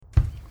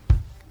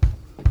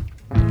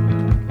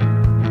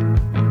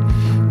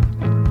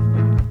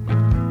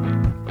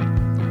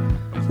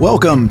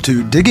Welcome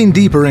to Digging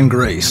Deeper in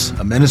Grace,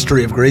 a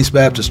ministry of Grace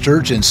Baptist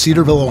Church in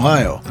Cedarville,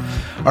 Ohio.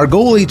 Our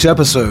goal each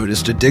episode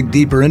is to dig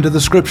deeper into the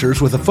Scriptures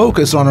with a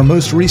focus on our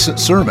most recent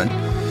sermon.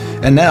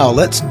 And now,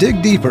 let's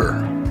dig deeper.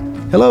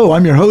 Hello,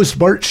 I'm your host,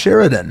 Bart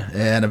Sheridan,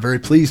 and I'm very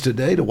pleased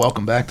today to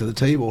welcome back to the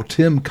table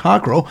Tim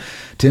Cockrell.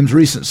 Tim's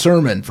recent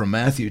sermon from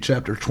Matthew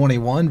chapter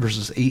 21,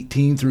 verses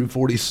 18 through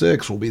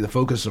 46 will be the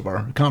focus of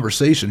our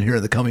conversation here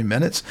in the coming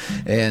minutes.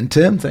 And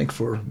Tim, thanks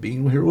for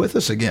being here with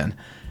us again.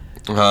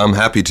 I'm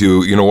happy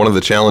to. You know, one of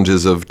the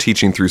challenges of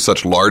teaching through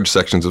such large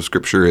sections of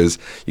Scripture is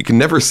you can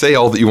never say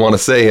all that you want to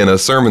say in a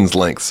sermon's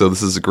length, so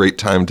this is a great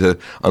time to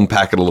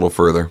unpack it a little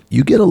further.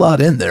 You get a lot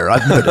in there.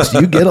 I've noticed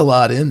you get a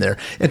lot in there.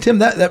 And Tim,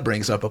 that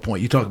brings up a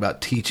point. You talk about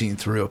teaching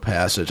through a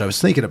passage. I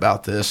was thinking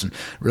about this and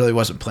really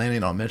wasn't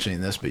planning on mentioning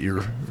this, but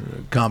your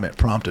comment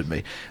prompted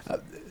me.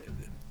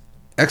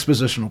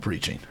 Expositional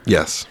preaching.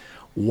 Yes.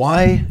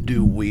 Why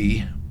do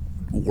we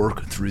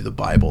work through the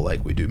Bible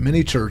like we do?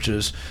 Many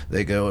churches,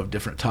 they go a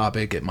different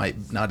topic. It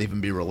might not even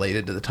be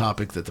related to the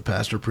topic that the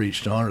pastor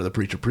preached on or the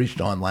preacher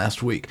preached on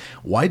last week.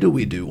 Why do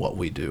we do what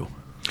we do?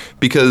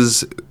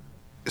 Because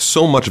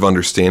so much of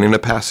understanding a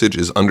passage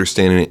is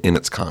understanding it in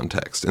its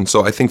context. And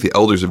so I think the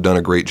elders have done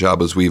a great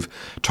job as we've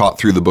taught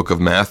through the book of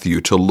Matthew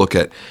to look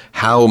at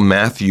how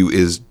Matthew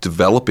is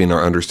developing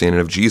our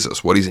understanding of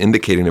Jesus, what he's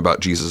indicating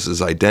about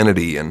Jesus'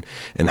 identity and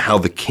how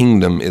the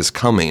kingdom is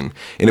coming.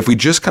 And if we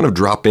just kind of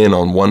drop in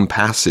on one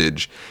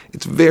passage,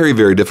 it's very,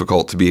 very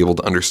difficult to be able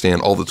to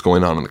understand all that's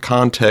going on in the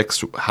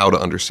context, how to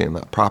understand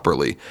that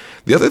properly.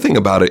 The other thing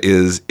about it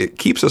is it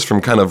keeps us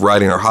from kind of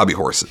riding our hobby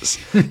horses.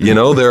 You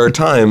know, there are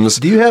times...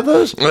 Do you have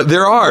those?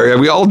 There are.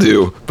 We all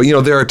do. But, you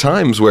know, there are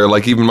times where,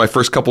 like even my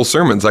first couple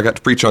sermons, I got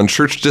to preach on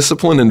church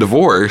discipline and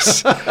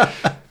divorce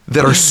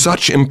that are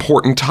such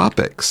important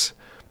topics.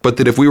 But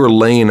that if we were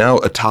laying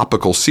out a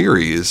topical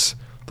series,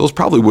 those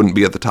probably wouldn't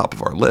be at the top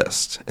of our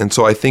list. And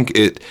so I think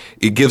it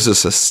gives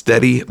us a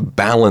steady,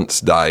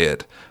 balanced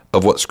diet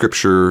of what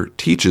Scripture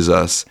teaches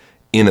us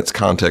in its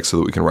context so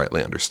that we can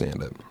rightly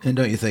understand it. And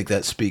don't you think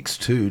that speaks,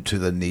 too, to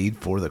the need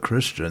for the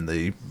Christian,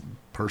 the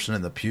person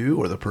in the pew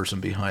or the person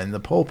behind the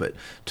pulpit,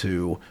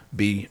 to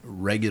be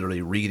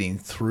regularly reading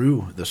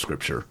through the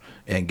Scripture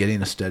and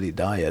getting a steady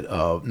diet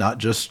of not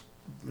just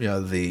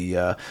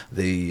the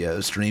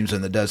streams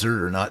in the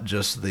desert, or not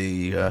just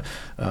the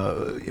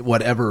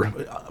whatever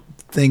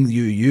thing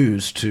you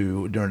use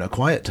to during a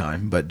quiet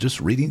time, but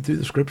just reading through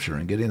the Scripture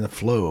and getting the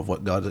flow of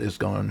what God is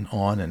going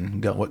on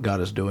and what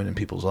God is doing in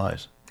people's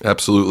lives.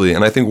 Absolutely.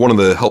 And I think one of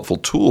the helpful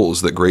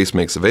tools that Grace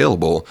makes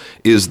available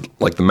is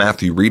like the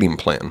Matthew reading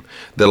plan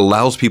that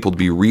allows people to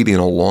be reading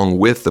along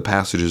with the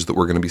passages that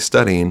we're going to be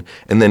studying,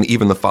 and then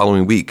even the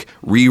following week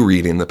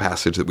rereading the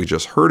passage that we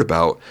just heard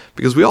about,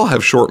 because we all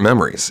have short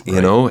memories,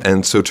 you know,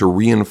 and so to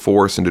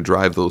reinforce and to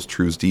drive those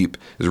truths deep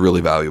is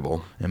really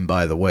valuable. And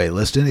by the way,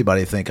 lest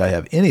anybody think I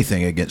have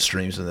anything against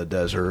streams in the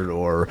desert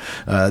or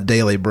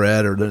daily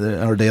bread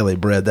or daily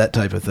bread, that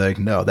type of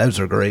thing. No, those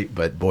are great,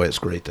 but boy, it's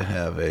great to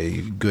have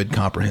a good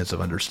comprehensive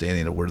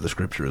understanding of where the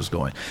Scripture is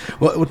going.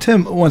 Well,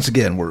 Tim, once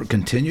again, we're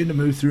continuing to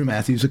move through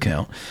Matthew's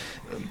account.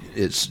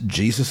 It's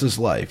Jesus'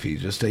 life.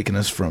 He's just taken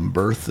us from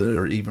birth,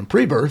 or even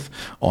pre-birth,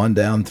 on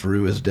down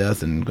through his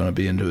death and going to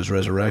be into his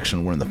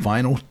resurrection. We're in the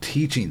final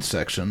teaching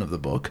section of the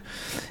book.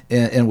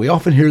 And we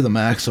often hear the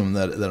maxim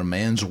that a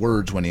man's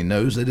words, when he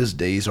knows that his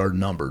days are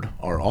numbered,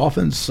 are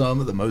often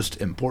some of the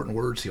most important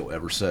words he'll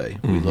ever say.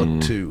 We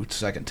look to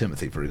 2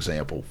 Timothy, for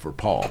example, for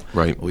Paul.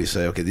 Right. We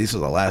say, okay, these are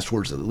the last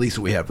words that at least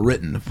we have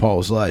written of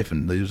Paul's life,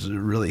 and these are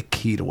really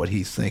key to what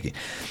he's thinking.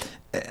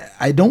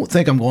 I don't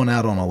think I'm going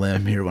out on a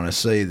limb here when I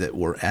say that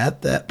we're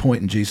at that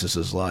point in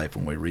Jesus' life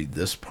when we read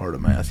this part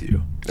of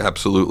Matthew.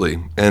 Absolutely.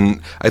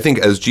 And I think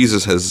as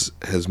Jesus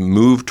has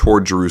moved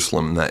toward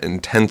Jerusalem, that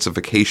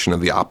intensification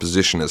of the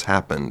opposition has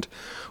happened.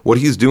 What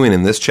he's doing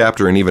in this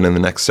chapter and even in the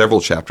next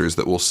several chapters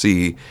that we'll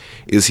see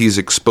is he's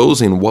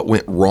exposing what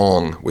went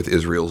wrong with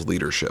Israel's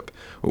leadership,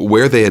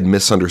 where they had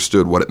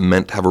misunderstood what it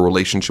meant to have a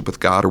relationship with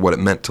God or what it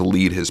meant to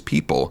lead his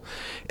people.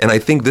 And I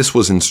think this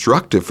was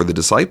instructive for the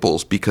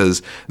disciples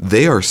because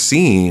they are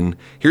seeing,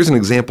 here's an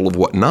example of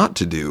what not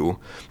to do,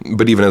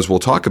 but even as we'll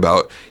talk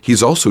about,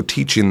 he's also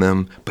teaching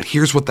them, but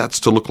here's what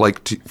that's to look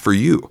like for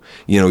you.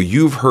 You know,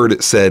 you've heard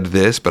it said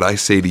this, but I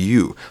say to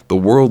you, the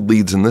world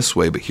leads in this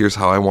way, but here's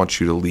how I want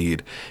you to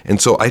lead.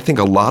 And so I think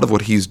a lot of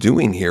what he's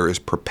doing here is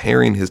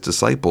preparing his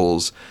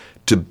disciples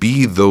to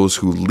be those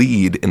who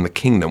lead in the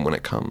kingdom when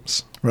it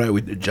comes.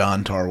 Right.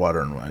 John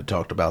Tarwater, and I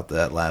talked about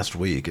that last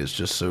week, is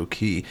just so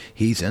key.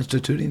 He's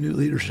instituting new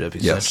leadership,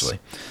 essentially.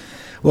 Yes.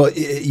 Well,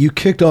 you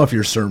kicked off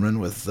your sermon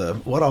with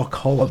what I'll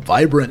call a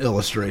vibrant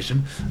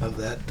illustration of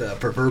that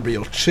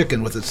proverbial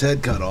chicken with its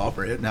head cut off.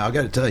 Now, I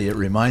got to tell you, it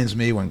reminds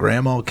me when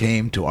Grandma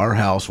came to our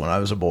house when I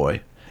was a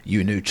boy,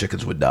 you knew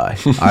chickens would die.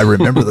 I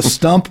remember the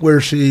stump where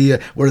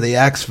the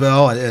axe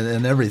fell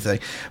and everything.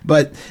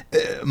 But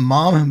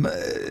mom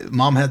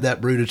had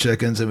that brood of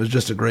chickens. It was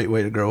just a great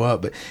way to grow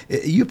up. But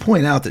you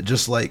point out that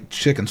just like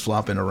chickens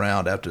flopping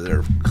around after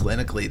they're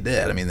clinically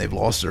dead, I mean, they've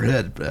lost their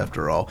head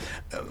after all,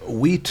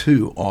 we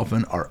too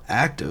often are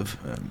active,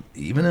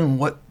 even in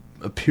what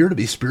appear to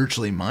be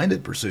spiritually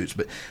minded pursuits,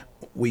 but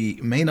we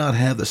may not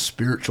have the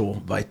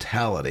spiritual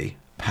vitality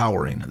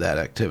powering that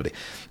activity.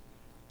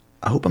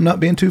 I hope I'm not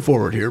being too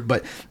forward here,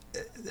 but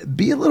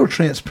be a little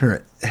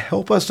transparent.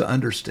 Help us to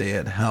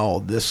understand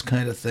how this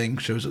kind of thing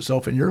shows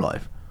itself in your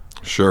life.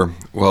 Sure.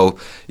 Well,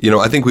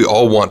 I think we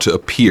all want to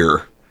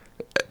appear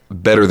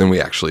better than we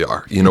actually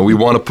are. We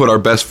want to put our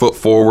best foot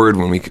forward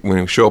when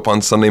we show up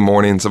on Sunday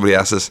morning and somebody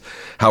asks us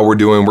how we're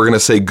doing. We're going to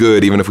say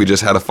good, even if we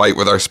just had a fight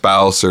with our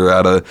spouse or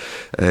had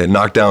a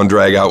knockdown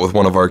drag out with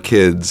one of our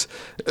kids.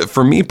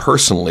 For me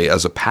personally,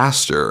 as a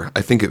pastor,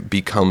 I think it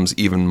becomes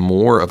even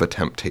more of a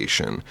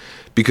temptation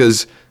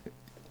because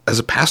as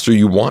a pastor,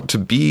 you want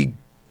to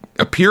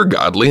appear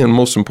godly, and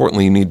most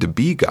importantly, you need to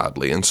be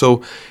godly. And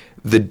so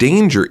the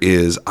danger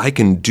is I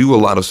can do a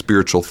lot of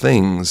spiritual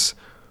things,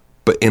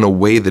 but in a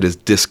way that is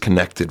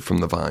disconnected from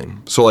the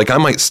vine. So like I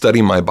might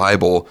study my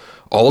Bible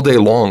all day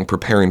long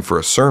preparing for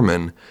a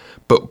sermon,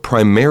 but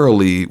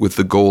primarily with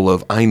the goal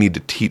of I need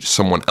to teach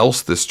someone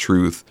else this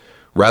truth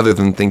rather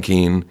than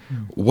thinking,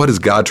 what is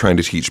God trying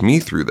to teach me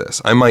through this?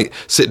 I might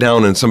sit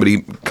down and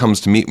somebody comes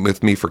to meet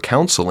with me for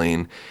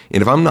counseling,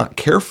 and if I'm not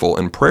careful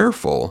and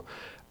prayerful,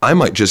 I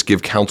might just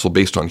give counsel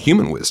based on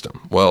human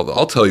wisdom. Well,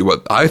 I'll tell you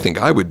what I think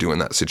I would do in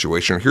that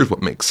situation, or here's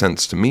what makes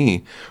sense to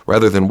me,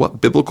 rather than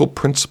what biblical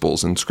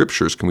principles and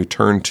scriptures can we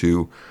turn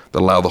to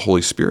that allow the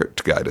Holy Spirit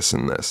to guide us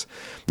in this.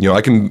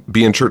 I can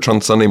be in church on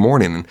Sunday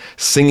morning and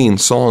singing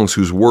songs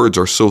whose words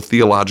are so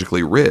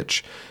theologically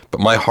rich, but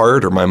my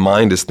heart or my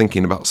mind is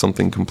thinking about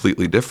something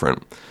completely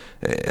different.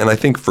 And I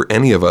think for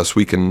any of us,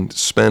 we can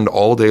spend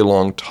all day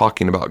long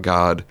talking about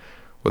God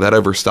without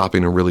ever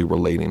stopping and really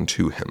relating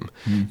to him.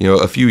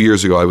 A few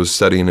years ago, I was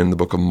studying in the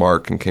book of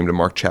Mark and came to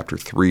Mark chapter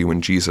 3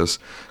 when Jesus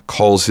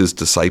calls his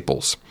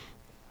disciples.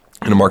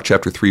 And in Mark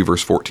chapter 3,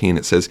 verse 14,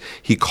 it says,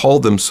 he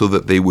called them so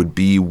that they would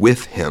be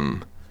with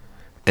him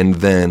and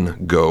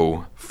then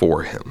go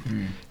for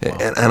him. Wow.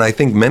 And I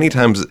think many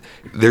times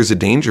there's a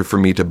danger for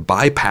me to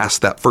bypass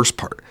that first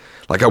part.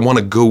 Like I want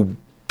to go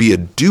be a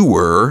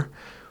doer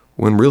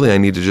when really I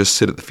need to just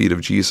sit at the feet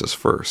of Jesus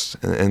first.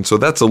 And so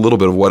that's a little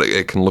bit of what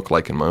it can look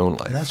like in my own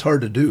life. And that's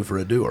hard to do for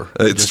a doer.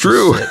 It's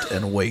true. To sit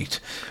and wait.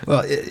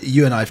 Well,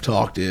 you and I have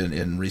talked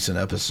in recent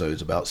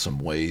episodes about some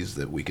ways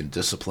that we can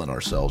discipline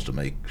ourselves to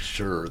make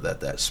sure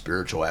that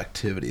spiritual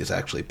activity is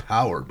actually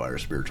powered by our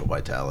spiritual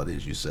vitality,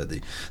 as you said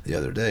the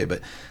other day.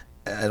 But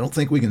I don't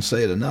think we can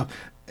say it enough.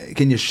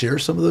 Can you share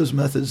some of those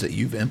methods that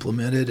you've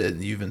implemented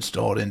and you've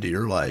installed into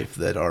your life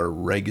that are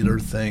regular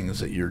things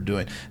that you're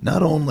doing?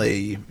 Not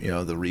only,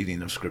 the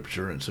reading of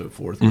Scripture and so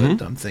forth,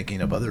 but I'm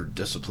thinking of other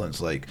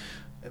disciplines like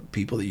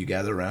people that you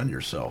gather around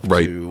yourself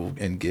to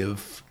and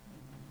give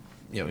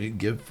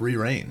free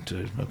rein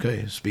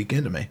to, speak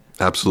into me.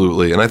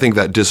 Absolutely. And I think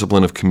that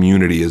discipline of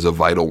community is a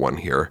vital one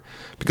here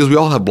because we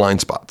all have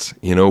blind spots.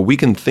 We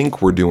can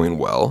think we're doing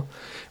well.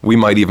 We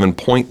might even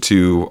point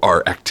to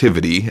our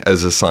activity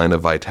as a sign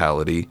of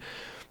vitality.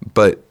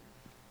 But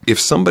if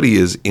somebody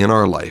is in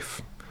our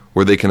life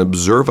where they can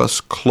observe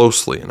us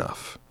closely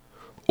enough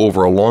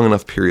over a long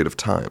enough period of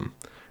time,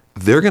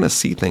 they're going to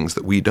see things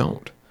that we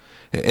don't.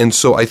 And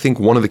so I think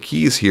one of the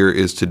keys here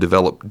is to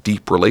develop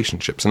deep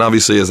relationships. And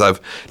obviously, as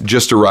I've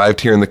just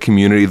arrived here in the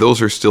community,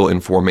 those are still in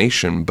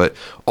formation. But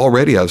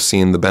already I've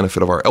seen the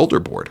benefit of our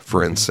elder board,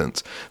 for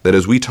instance, that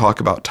as we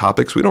talk about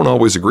topics, we don't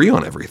always agree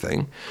on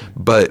everything,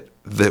 but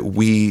that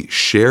we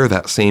share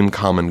that same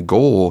common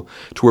goal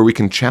to where we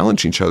can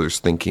challenge each other's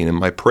thinking. And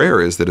my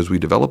prayer is that as we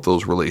develop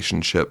those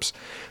relationships,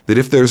 that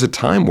if there's a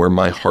time where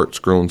my heart's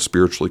grown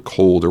spiritually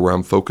cold or where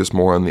I'm focused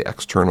more on the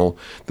external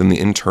than the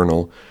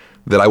internal,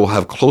 that I will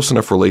have close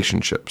enough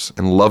relationships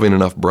and loving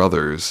enough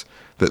brothers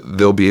that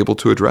they'll be able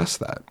to address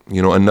that.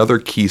 Another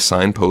key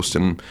signpost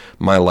in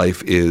my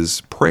life is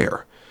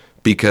prayer,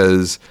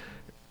 because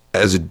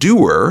as a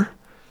doer,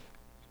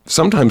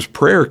 sometimes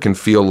prayer can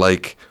feel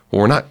like,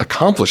 well, we're not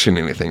accomplishing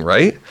anything,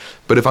 right?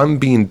 But if I'm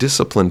being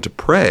disciplined to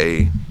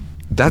pray,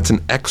 that's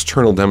an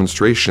external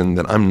demonstration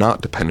that I'm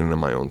not dependent on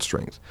my own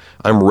strength.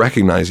 I'm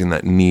recognizing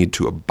that need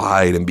to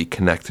abide and be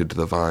connected to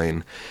the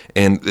vine.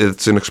 And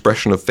it's an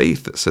expression of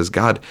faith that says,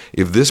 God,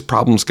 if this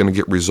problem's going to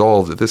get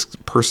resolved, if this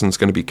person's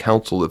going to be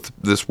counseled, if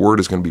this word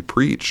is going to be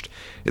preached,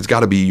 it's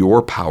got to be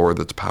your power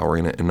that's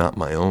powering it and not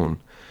my own.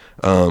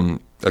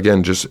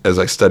 Again, just as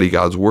I study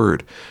God's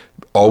word,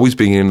 always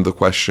beginning with the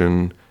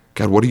question,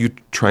 God, what are you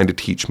trying to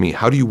teach me?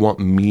 How do you want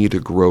me to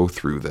grow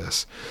through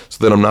this?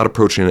 So that I'm not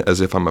approaching it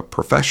as if I'm a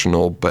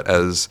professional, but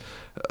as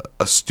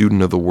a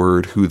student of the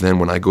word who then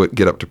when I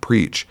get up to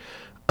preach,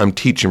 I'm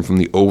teaching from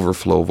the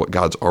overflow of what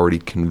God's already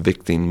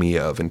convicting me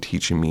of and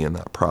teaching me in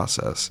that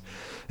process.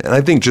 And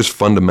I think just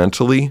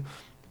fundamentally,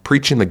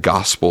 preaching the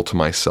gospel to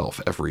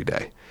myself every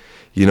day.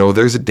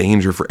 There's a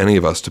danger for any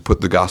of us to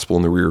put the gospel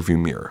in the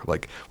rearview mirror.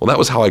 Like, well, that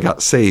was how I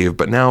got saved,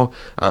 but now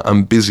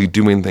I'm busy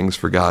doing things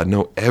for God.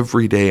 No,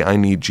 every day I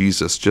need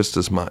Jesus just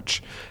as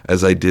much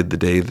as I did the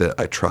day that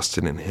I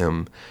trusted in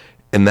him.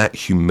 And that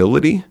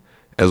humility,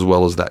 as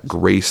well as that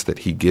grace that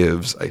he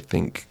gives, I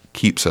think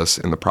keeps us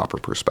in the proper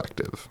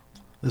perspective.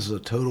 This is a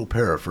total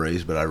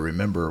paraphrase, but I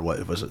remember,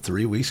 what was it,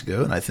 3 weeks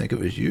ago? And I think it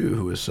was you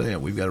who was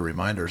saying we've got to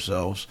remind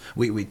ourselves.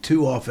 We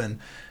too often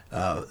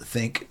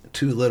think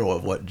too little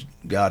of what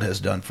God has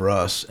done for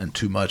us and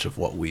too much of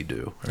what we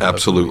do.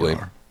 Absolutely.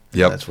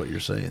 Yep. That's what you're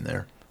saying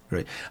there.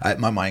 Great.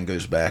 My mind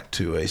goes back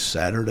to a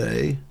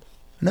Saturday.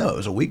 No, it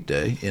was a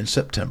weekday in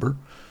September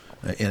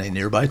in a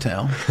nearby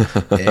town.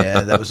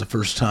 And that was the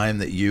first time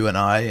that you and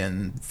I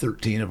and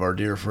 13 of our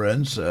dear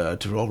friends,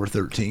 12 or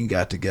 13,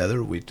 got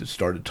together. We just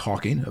started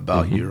talking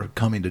about your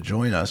coming to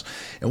join us.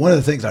 And one of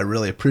the things I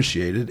really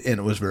appreciated, and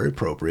it was very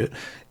appropriate,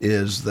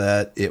 is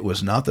that it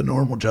was not the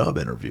normal job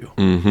interview.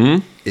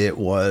 Mm-hmm. It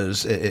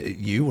was,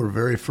 you were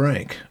very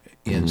frank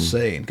in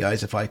saying,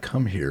 guys, if I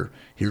come here,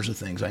 here's the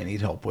things I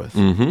need help with.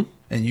 Mm-hmm.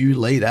 And you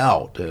laid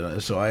out,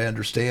 so I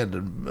understand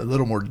a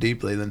little more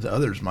deeply than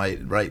others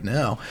might right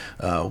now,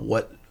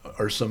 what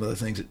are some of the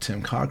things that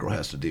Tim Cockrell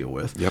has to deal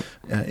with. Yep.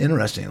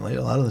 Interestingly,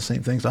 a lot of the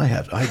same things I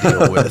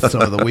deal with,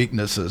 some of the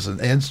weaknesses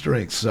and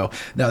strengths. So,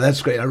 no,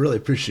 that's great. I really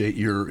appreciate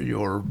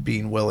your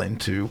being willing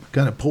to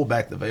kind of pull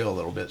back the veil a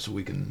little bit so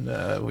we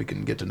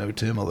can get to know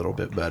Tim a little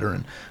bit better.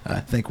 And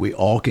I think we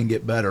all can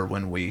get better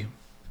when we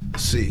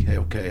see, hey,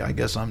 okay, I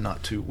guess I'm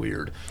not too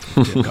weird.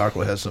 Tim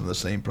Cockrell has some of the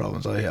same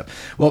problems I have.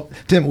 Well,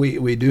 Tim,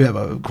 we do have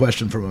a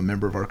question from a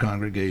member of our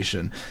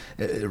congregation.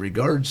 It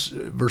regards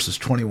verses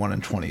 21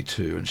 and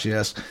 22, and she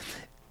asks,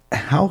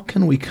 how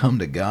can we come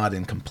to God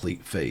in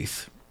complete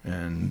faith?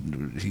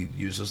 And he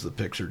uses the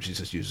picture,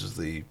 Jesus uses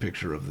the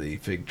picture of the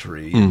fig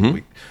tree. Mm-hmm.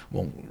 We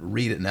won't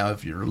read it now.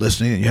 If you're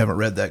listening and you haven't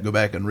read that, go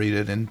back and read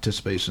it in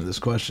anticipation of this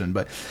question.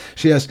 But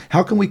she asks,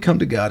 how can we come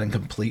to God in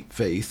complete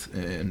faith?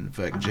 In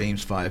fact,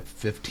 James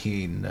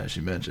 5:15,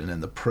 she mentioned,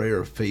 and the prayer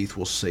of faith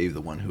will save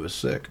the one who is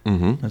sick.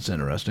 Mm-hmm. That's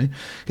interesting.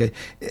 Okay,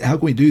 how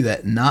can we do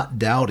that, not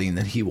doubting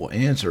that he will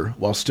answer,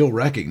 while still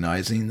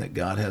recognizing that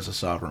God has a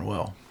sovereign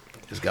will?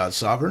 Is God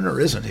sovereign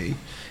or isn't he?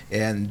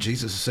 And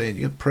Jesus is saying,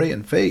 you pray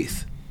in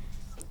faith.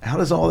 How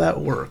does all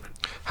that work?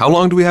 How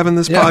long do we have in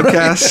this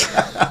podcast?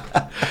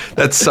 Right.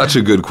 That's such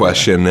a good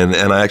question. And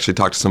I actually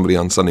talked to somebody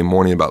on Sunday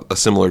morning about a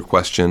similar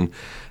question,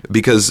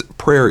 because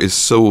prayer is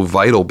so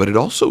vital, but it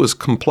also is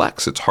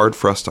complex. It's hard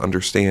for us to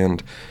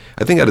understand.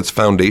 I think at its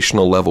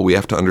foundational level, we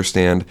have to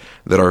understand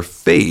that our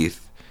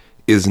faith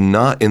is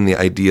not in the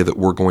idea that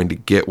we're going to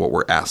get what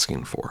we're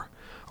asking for.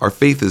 Our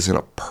faith is in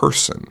a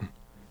person,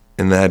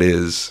 and that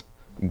is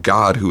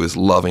God, who is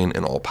loving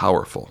and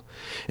all-powerful.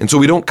 And so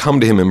we don't come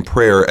to him in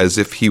prayer as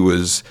if he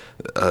was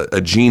a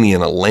genie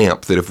in a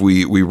lamp, that if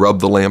we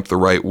rub the lamp the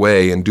right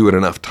way and do it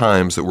enough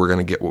times that we're going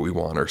to get what we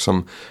want, or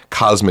some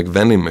cosmic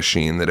vending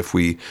machine that if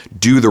we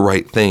do the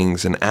right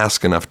things and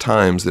ask enough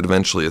times that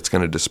eventually it's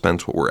going to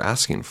dispense what we're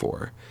asking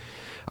for.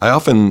 I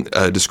often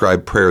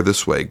describe prayer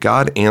this way.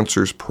 God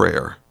answers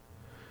prayer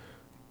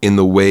in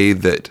the way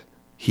that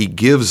he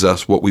gives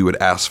us what we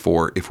would ask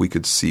for if we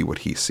could see what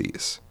he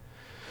sees.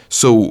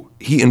 So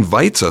he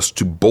invites us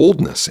to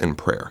boldness in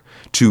prayer,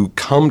 to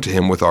come to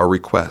him with our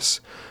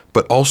requests,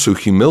 but also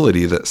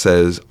humility that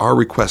says our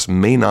requests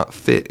may not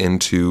fit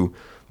into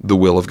the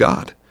will of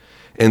God.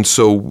 And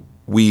so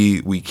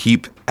we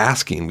keep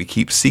asking, we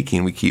keep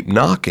seeking, we keep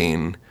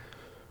knocking,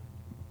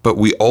 but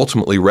we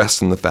ultimately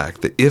rest in the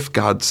fact that if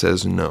God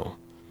says no,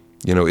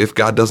 if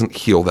God doesn't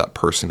heal that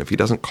person, if he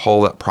doesn't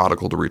call that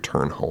prodigal to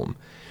return home,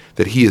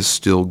 that he is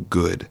still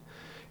good,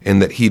 and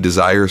that he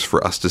desires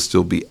for us to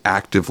still be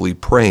actively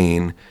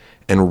praying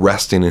and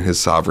resting in his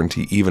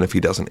sovereignty, even if he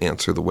doesn't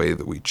answer the way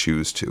that we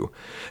choose to.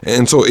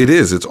 And so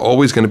it's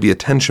always going to be a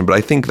tension, but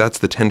I think that's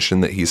the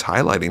tension that he's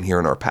highlighting here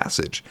in our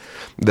passage,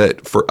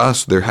 that for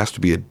us, there has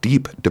to be a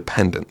deep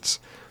dependence,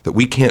 that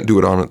we can't do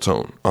it on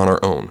our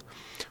own,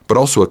 but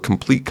also a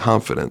complete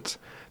confidence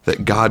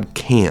that God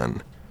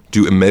can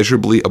do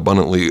immeasurably,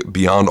 abundantly,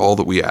 beyond all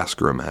that we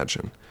ask or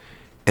imagine,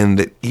 and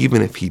that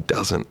even if he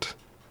doesn't,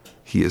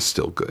 he is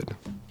still good.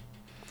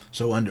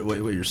 So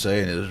what you're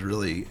saying is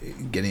really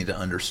getting to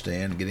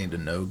understand, getting to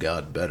know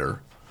God better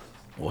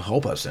will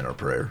help us in our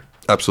prayer.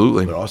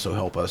 Absolutely. But also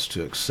help us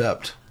to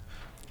accept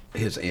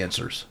his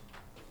answers.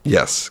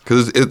 Yes,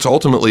 because it's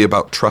ultimately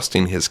about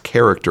trusting his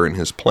character and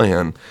his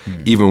plan,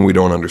 even when we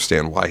don't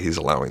understand why he's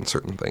allowing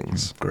certain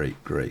things.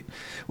 Great.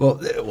 Well,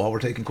 while we're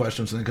taking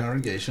questions in the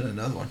congregation,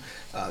 another one.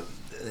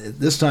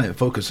 This time it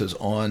focuses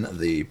on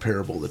the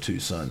parable of the two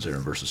sons there in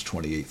verses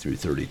 28 through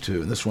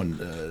 32. And this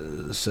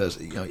one says,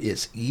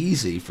 it's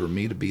easy for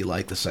me to be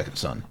like the second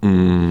son.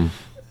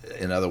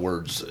 In other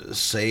words,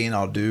 saying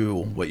I'll do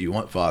what you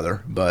want,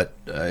 Father, but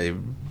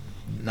I'm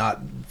not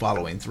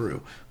following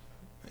through.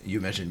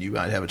 you mentioned you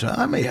might have a child.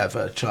 I may have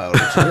a child or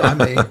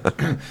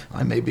two.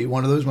 I may be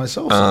one of those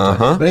myself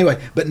sometime. But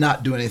anyway, but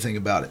not do anything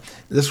about it.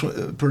 This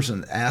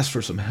person asked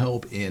for some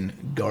help in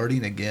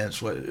guarding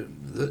against what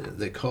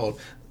they called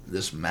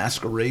this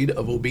masquerade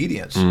of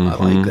obedience. I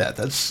like that.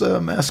 That's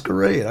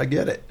masquerade. I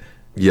get it.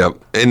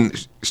 Yep,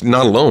 and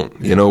not alone.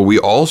 You know, we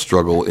all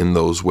struggle in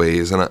those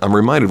ways. And I'm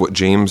reminded what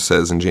James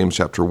says in James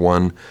chapter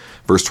 1,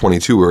 verse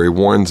 22, where he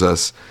warns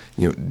us,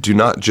 do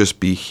not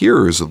just be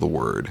hearers of the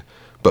word,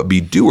 but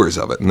be doers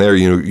of it. And there,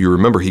 you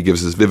remember he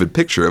gives this vivid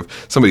picture of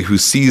somebody who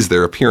sees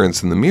their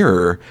appearance in the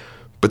mirror,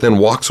 but then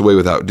walks away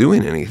without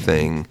doing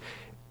anything.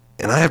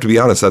 And I have to be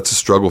honest, that's a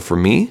struggle for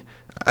me.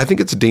 I think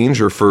it's a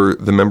danger for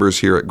the members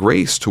here at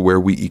Grace to where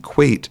we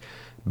equate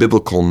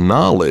biblical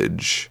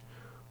knowledge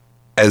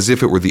as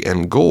if it were the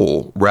end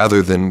goal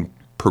rather than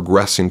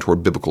progressing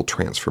toward biblical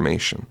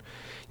transformation.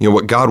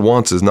 What God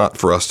wants is not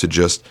for us to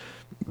just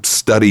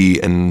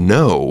study and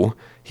know.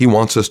 He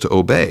wants us to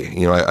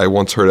obey. I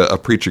once heard a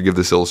preacher give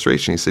this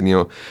illustration. He said,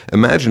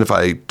 imagine if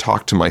I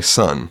talked to my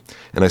son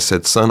and I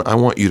said, son, I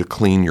want you to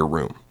clean your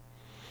room.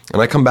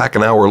 And I come back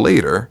an hour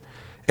later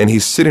and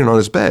he's sitting on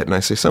his bed and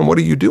I say, son, what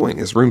are you doing?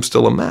 His room's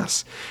still a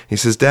mess. He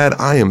says, Dad,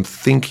 I am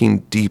thinking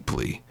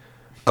deeply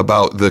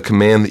about the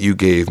command that you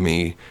gave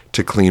me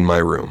to clean my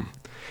room.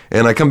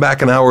 And I come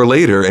back an hour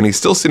later and he's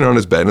still sitting on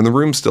his bed and the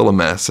room's still a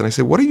mess. And I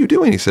say, what are you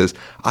doing? He says,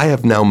 I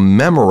have now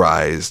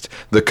memorized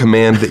the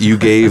command that you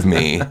gave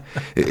me,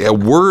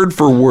 word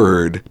for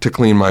word, to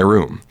clean my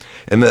room.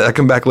 And then I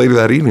come back later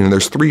that evening and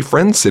there's 3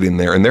 friends sitting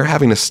there and they're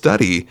having a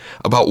study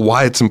about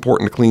why it's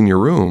important to clean your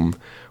room.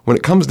 When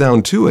it comes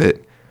down to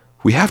it,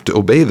 we have to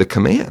obey the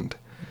command.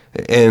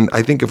 And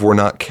I think if we're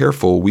not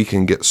careful, we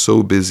can get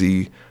so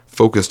busy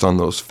focused on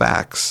those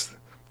facts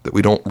that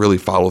we don't really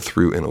follow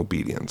through in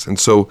obedience. And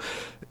so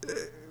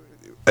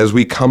as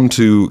we come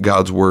to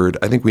God's word,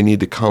 I think we need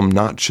to come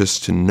not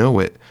just to know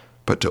it,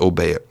 but to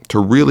obey it, to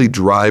really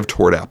drive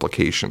toward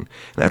application.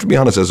 And I have to be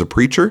honest, as a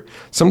preacher,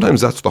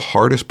 sometimes that's the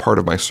hardest part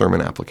of my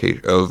sermon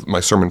application, of my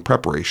sermon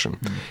preparation,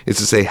 is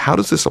to say, how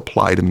does this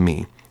apply to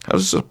me? How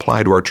does this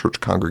apply to our church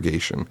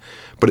congregation?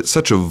 But it's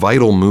such a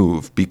vital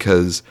move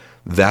because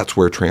that's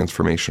where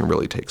transformation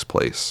really takes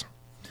place.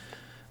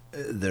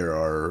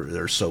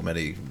 There's so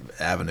many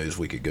avenues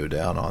we could go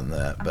down on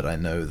that, but I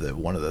know that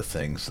one of the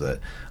things that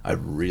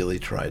I've really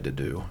tried to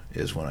do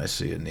is when I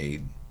see a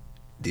need,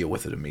 deal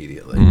with it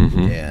immediately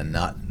and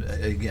not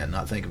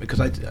think of it, because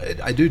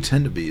I do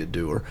tend to be a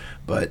doer,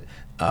 but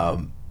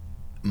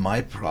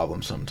my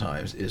problem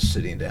sometimes is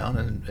sitting down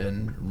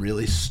and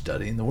really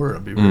studying the Word.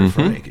 I'll be really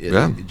frank.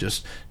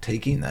 Just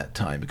taking that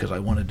time because I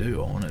want to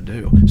do.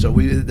 So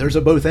there's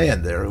a both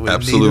and there.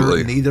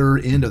 Absolutely. Neither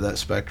end of that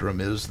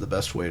spectrum is the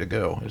best way to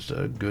go. It's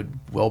a good,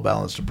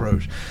 well-balanced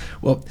approach.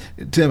 Well,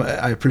 Tim,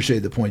 I appreciate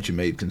the point you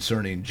made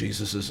concerning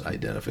Jesus'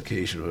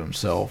 identification of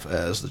himself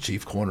as the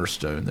chief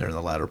cornerstone there in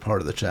the latter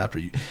part of the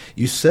chapter.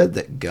 You said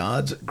that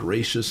God's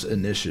gracious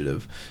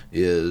initiative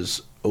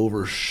is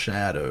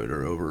overshadowed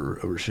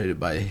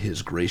by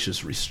his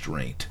gracious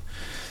restraint.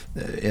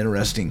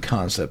 Interesting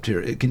concept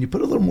here. Can you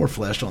put a little more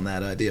flesh on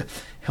that idea?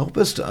 Help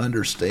us to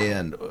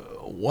understand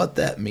what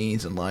that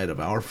means in light of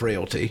our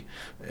frailty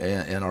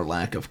and our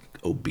lack of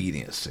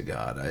obedience to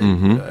God.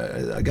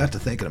 I got to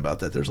thinking about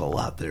that. There's a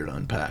lot there to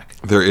unpack.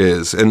 There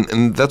is.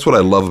 And that's what I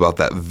love about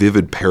that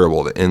vivid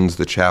parable that ends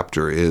the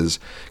chapter is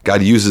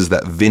God uses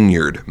that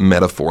vineyard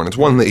metaphor. And it's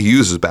one that he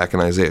uses back in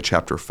Isaiah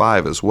chapter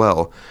 5 as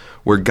well,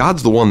 where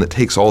God's the one that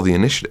takes all the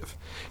initiative.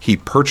 He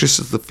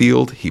purchases the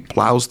field, he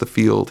plows the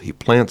field, he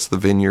plants the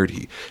vineyard,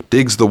 he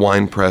digs the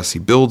winepress, he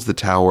builds the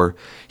tower.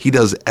 He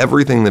does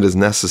everything that is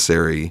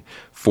necessary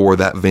for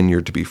that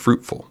vineyard to be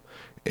fruitful.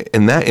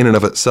 And that in and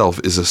of itself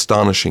is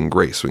astonishing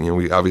grace.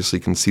 We obviously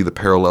can see the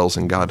parallels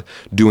in God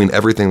doing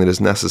everything that is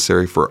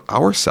necessary for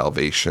our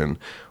salvation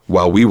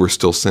while we were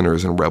still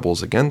sinners and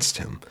rebels against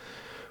him.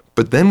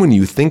 But then when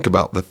you think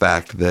about the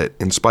fact that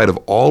in spite of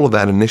all of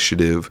that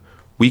initiative,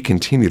 we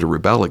continue to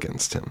rebel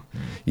against him,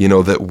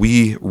 that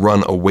we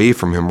run away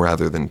from him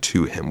rather than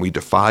to him. We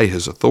defy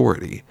his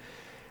authority.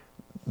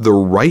 The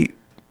right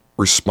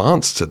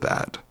response to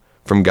that,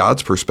 from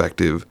God's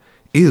perspective,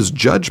 is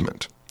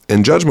judgment.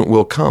 And judgment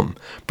will come.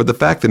 But the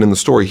fact that in the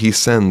story he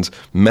sends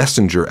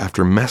messenger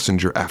after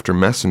messenger after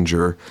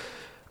messenger,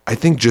 I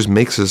think just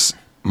makes us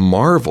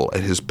marvel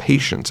at his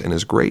patience and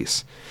his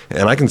grace.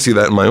 And I can see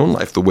that in my own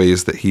life, the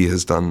ways that he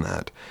has done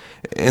that.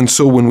 And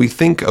so when we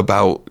think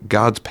about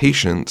God's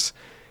patience,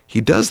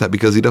 he does that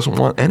because he doesn't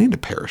want any to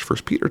perish. 1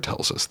 Peter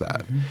tells us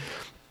that.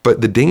 But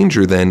the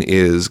danger then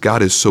is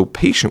God is so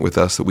patient with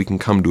us that we can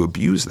come to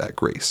abuse that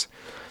grace.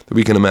 That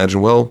we can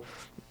imagine, well,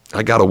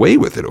 I got away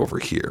with it over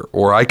here.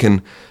 Or I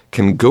can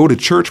go to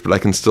church, but I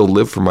can still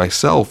live for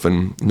myself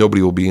and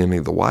nobody will be any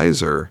the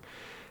wiser.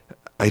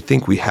 I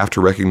think we have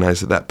to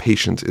recognize that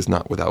patience is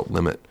not without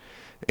limit.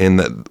 And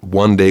that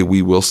one day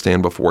we will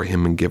stand before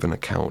him and give an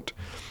account.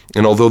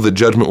 And although the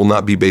judgment will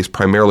not be based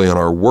primarily on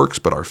our works,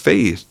 but our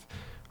faith,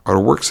 our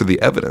works are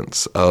the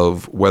evidence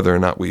of whether or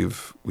not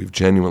we've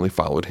genuinely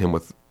followed him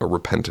with a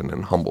repentant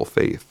and humble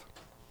faith.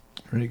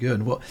 Very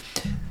good. Well,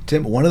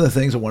 Tim, one of the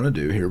things I want to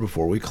do here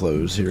before we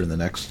close here in the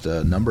next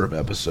number of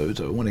episodes,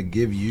 I want to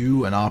give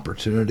you an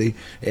opportunity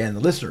and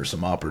the listeners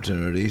some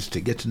opportunities to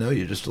get to know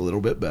you just a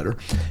little bit better.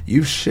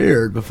 You've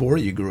shared before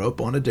you grew up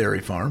on a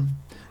dairy farm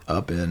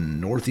up in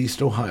northeast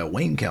Ohio,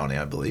 Wayne County,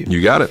 I believe.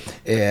 You got it.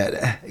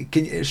 And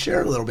can you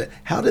share a little bit?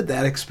 How did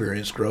that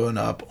experience growing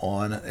up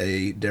on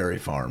a dairy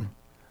farm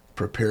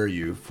prepare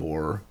you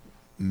for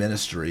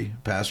ministry,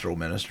 pastoral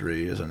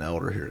ministry as an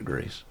elder here at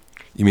Grace?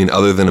 You mean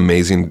other than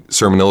amazing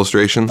sermon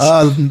illustrations?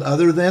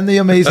 Other than the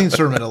amazing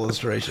sermon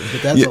illustrations,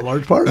 but that's a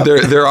large part of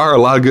it. There are a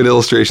lot of good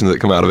illustrations that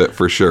come out of it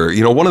for sure.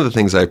 You know, one of the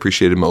things I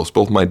appreciated most,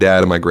 both my dad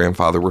and my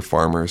grandfather were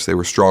farmers. They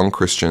were strong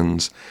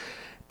Christians.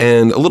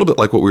 And a little bit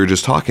like what we were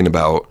just talking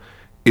about,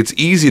 it's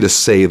easy to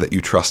say that you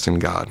trust in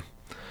God.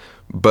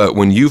 But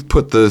when you've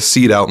put the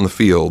seed out in the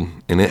field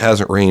and it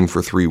hasn't rained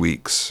for 3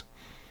 weeks,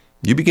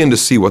 you begin to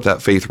see what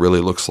that faith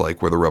really looks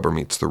like where the rubber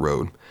meets the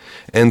road.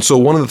 And so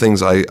one of the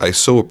things I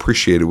so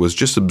appreciated was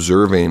just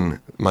observing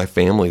my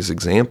family's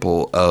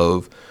example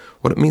of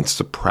what it means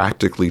to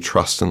practically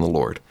trust in the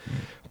Lord.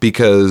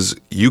 Because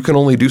you can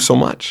only do so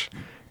much.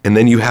 And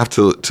then you have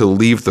to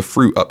leave the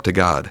fruit up to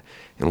God.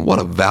 And what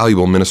a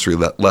valuable ministry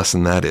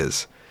lesson that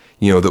is.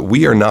 You know, that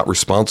we are not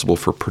responsible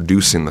for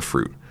producing the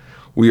fruit.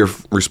 We are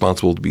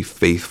responsible to be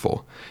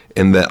faithful.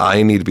 And that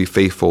I need to be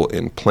faithful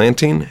in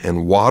planting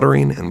and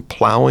watering and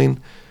plowing,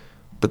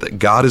 but that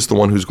God is the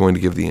one who's going to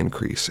give the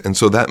increase. And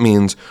so that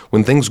means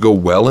when things go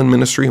well in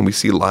ministry and we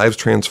see lives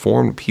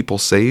transformed, people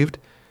saved,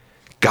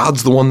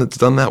 God's the one that's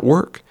done that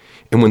work.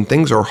 And when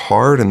things are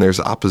hard and there's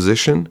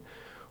opposition,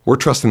 we're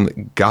trusting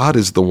that God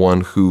is the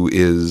one who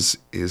is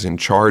in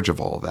charge of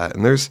all that.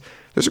 And there's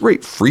a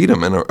great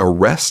freedom and a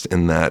rest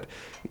in that,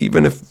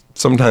 even if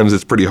sometimes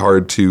it's pretty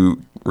hard to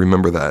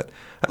remember that.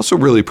 I also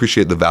really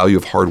appreciate the value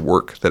of hard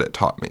work that it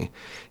taught me.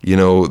 You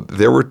know,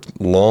 there were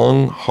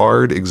long,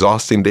 hard,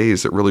 exhausting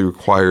days that really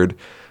required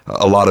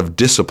a lot of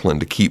discipline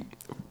to keep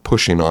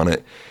pushing on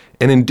it.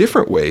 And in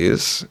different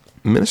ways,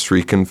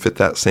 ministry can fit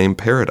that same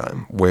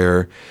paradigm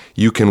where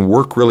you can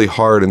work really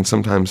hard and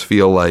sometimes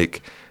feel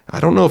like,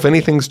 I don't know if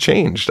anything's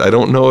changed. I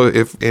don't know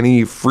if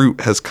any fruit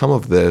has come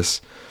of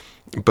this.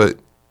 But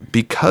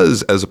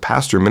because as a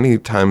pastor, many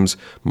times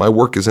my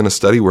work is in a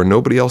study where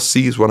nobody else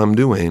sees what I'm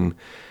doing,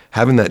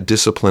 having that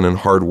discipline and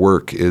hard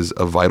work is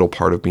a vital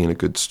part of being a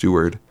good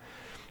steward.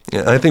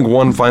 And I think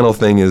one final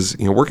thing is,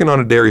 you know, working on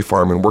a dairy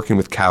farm and working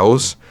with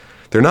cows,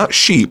 they're not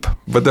sheep,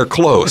 but they're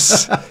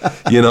close,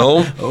 you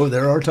know? Oh,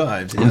 there are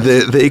times.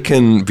 Yes. They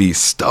can be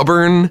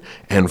stubborn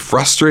and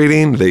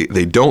frustrating.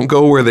 They don't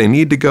go where they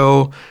need to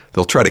go.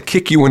 They'll try to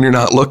kick you when you're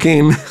not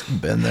looking.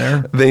 Been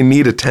there. They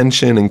need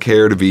attention and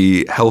care to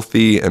be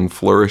healthy and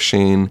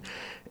flourishing.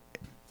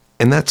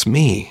 And that's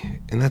me,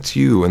 and that's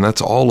you, and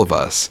that's all of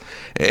us.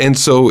 And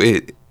so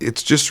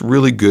it's just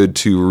really good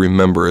to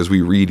remember as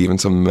we read even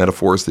some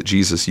metaphors that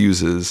Jesus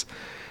uses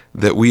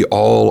that we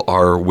all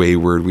are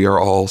wayward, we are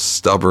all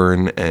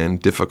stubborn and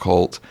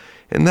difficult.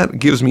 And that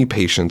gives me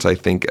patience, I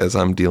think, as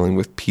I'm dealing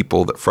with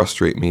people that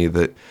frustrate me,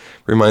 that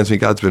reminds me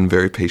God's been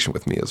very patient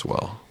with me as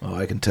well. Well,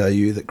 I can tell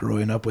you that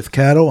growing up with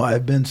cattle,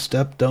 I've been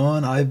stepped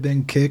on, I've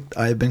been kicked,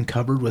 I've been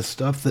covered with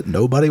stuff that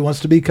nobody wants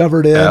to be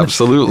covered in.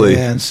 Absolutely.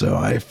 And so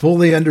I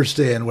fully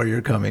understand where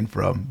you're coming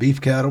from. Beef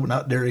cattle,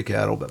 not dairy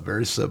cattle, but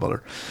very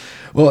similar.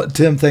 Well,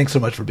 Tim, thanks so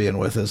much for being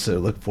with us. I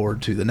look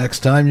forward to the next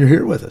time you're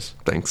here with us.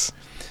 Thanks.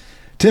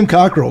 Tim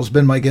Cockrell has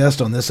been my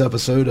guest on this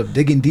episode of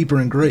Digging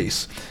Deeper in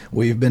Grace.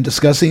 We've been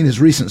discussing his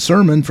recent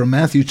sermon from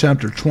Matthew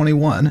chapter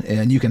 21,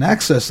 and you can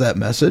access that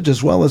message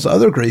as well as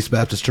other Grace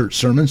Baptist Church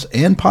sermons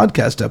and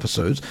podcast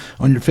episodes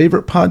on your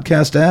favorite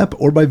podcast app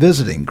or by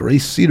visiting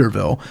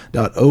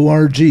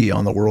gracecedarville.org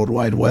on the World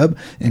Wide Web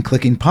and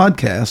clicking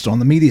podcast on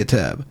the media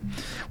tab.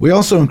 We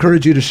also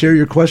encourage you to share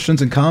your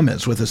questions and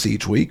comments with us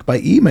each week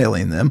by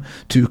emailing them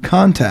to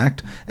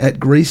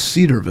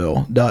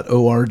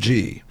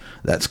contact@gracecedarville.org.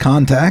 That's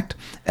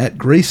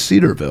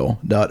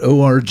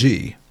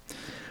contact@gracecedarville.org.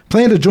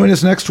 Plan to join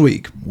us next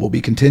week. We'll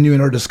be continuing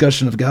our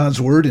discussion of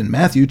God's Word in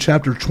Matthew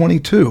chapter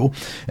 22.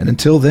 And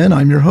until then,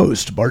 I'm your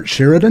host, Bart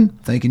Sheridan,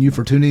 thanking you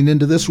for tuning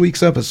into this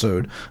week's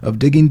episode of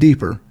Digging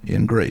Deeper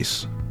in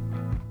Grace.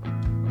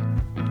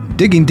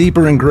 Digging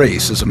Deeper in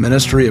Grace is a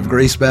ministry of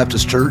Grace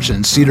Baptist Church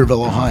in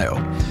Cedarville,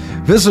 Ohio.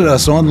 Visit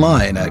us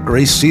online at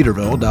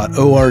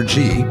gracecedarville.org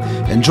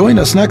and join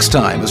us next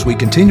time as we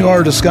continue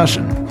our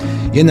discussion.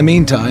 In the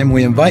meantime,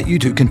 we invite you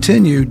to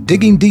continue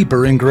digging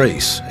deeper in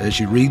grace as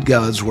you read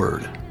God's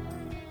Word.